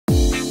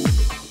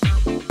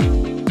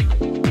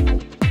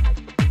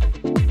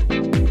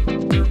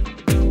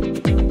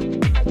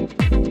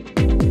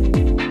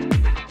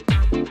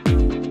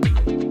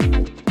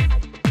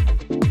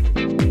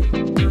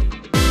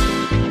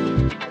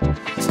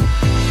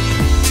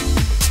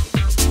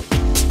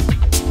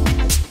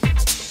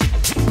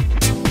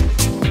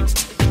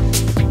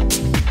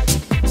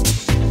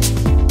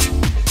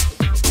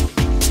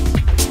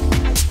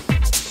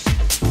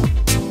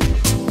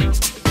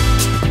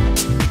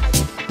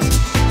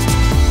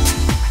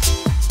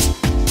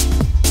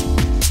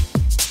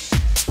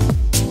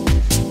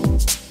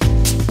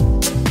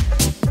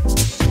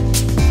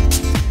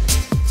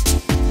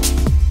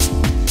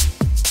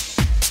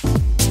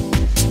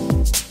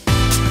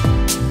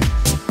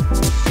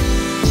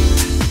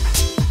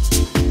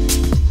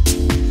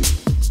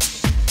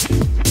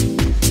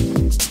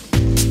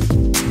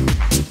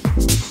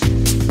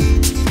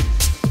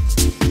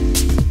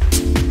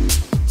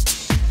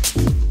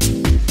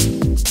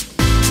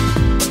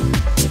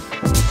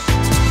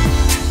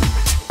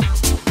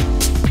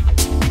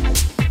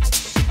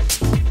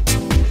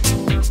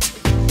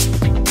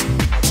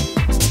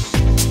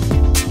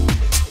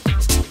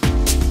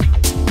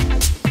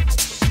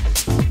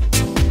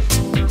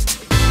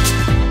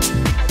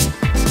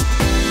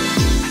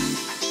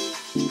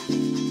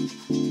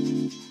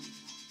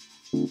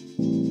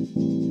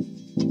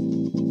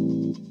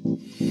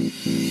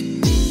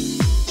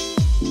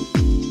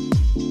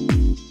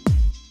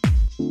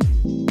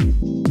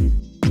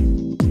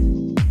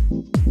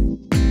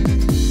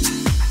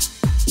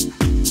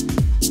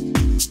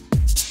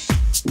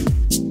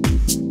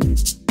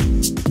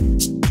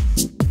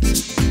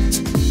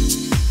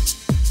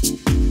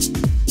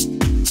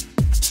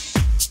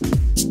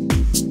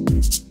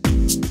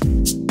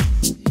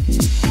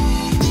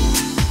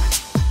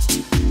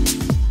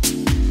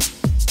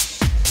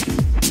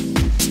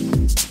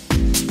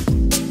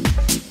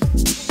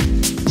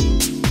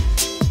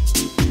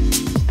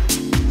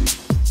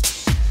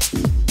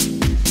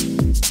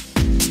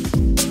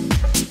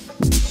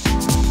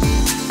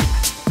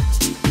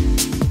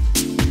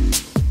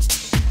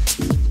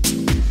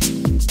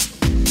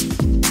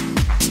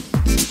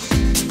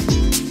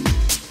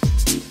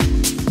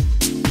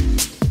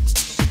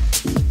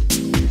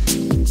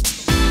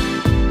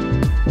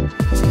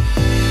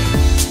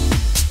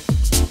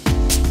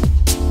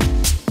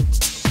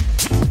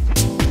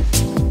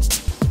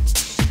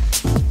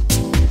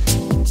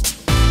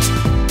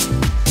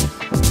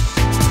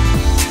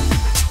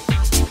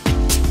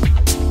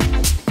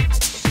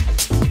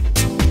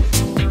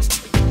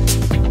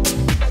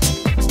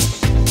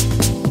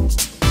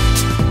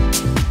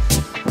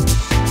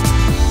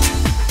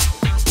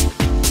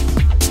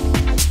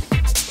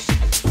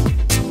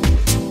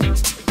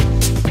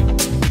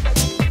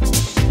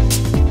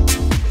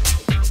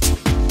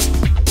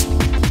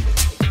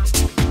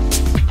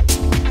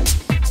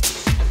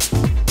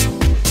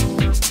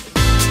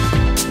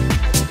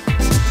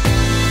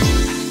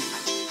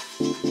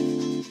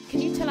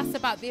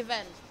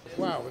event?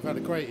 Wow, we've had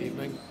a great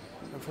evening,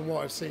 and from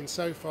what I've seen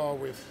so far,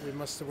 we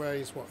must have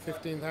raised what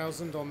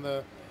 15,000 on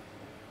the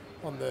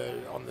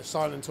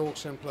silent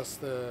auction plus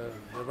the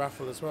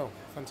raffle as well.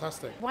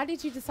 Fantastic. Why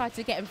did you decide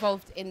to get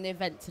involved in the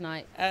event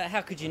tonight?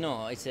 How could you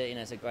not? It's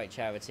a great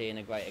charity and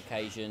a great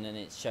occasion, and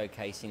it's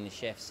showcasing the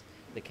chefs,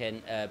 the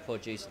Kent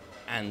produce,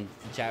 and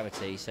the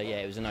charity. So yeah,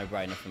 it was a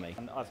no-brainer for me.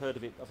 And I've heard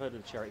of it. I've heard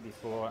of the charity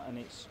before, and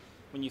it's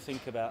when you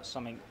think about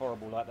something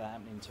horrible like that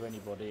happening to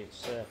anybody,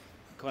 it's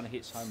kind of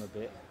hits home a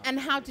bit. And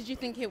how did you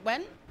think it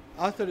went?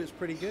 I thought it was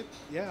pretty good.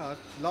 Yeah,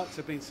 I'd like to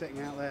have been sitting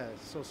out there.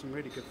 Saw some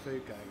really good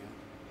food going on.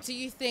 Do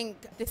you think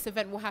this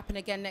event will happen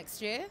again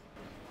next year?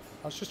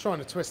 I was just trying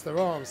to twist their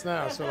arms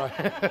now, so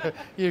like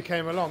you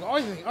came along.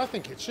 I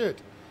think it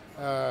should.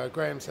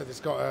 Graham said it's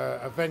got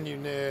a venue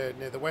near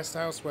the West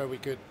House where we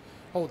could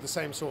hold the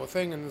same sort of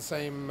thing and the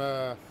same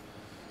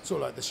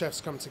sort of like the chefs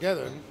come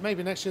together. And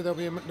maybe next year there'll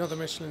be another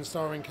Michelin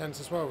star in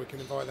Kent as well. We can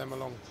invite them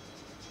along.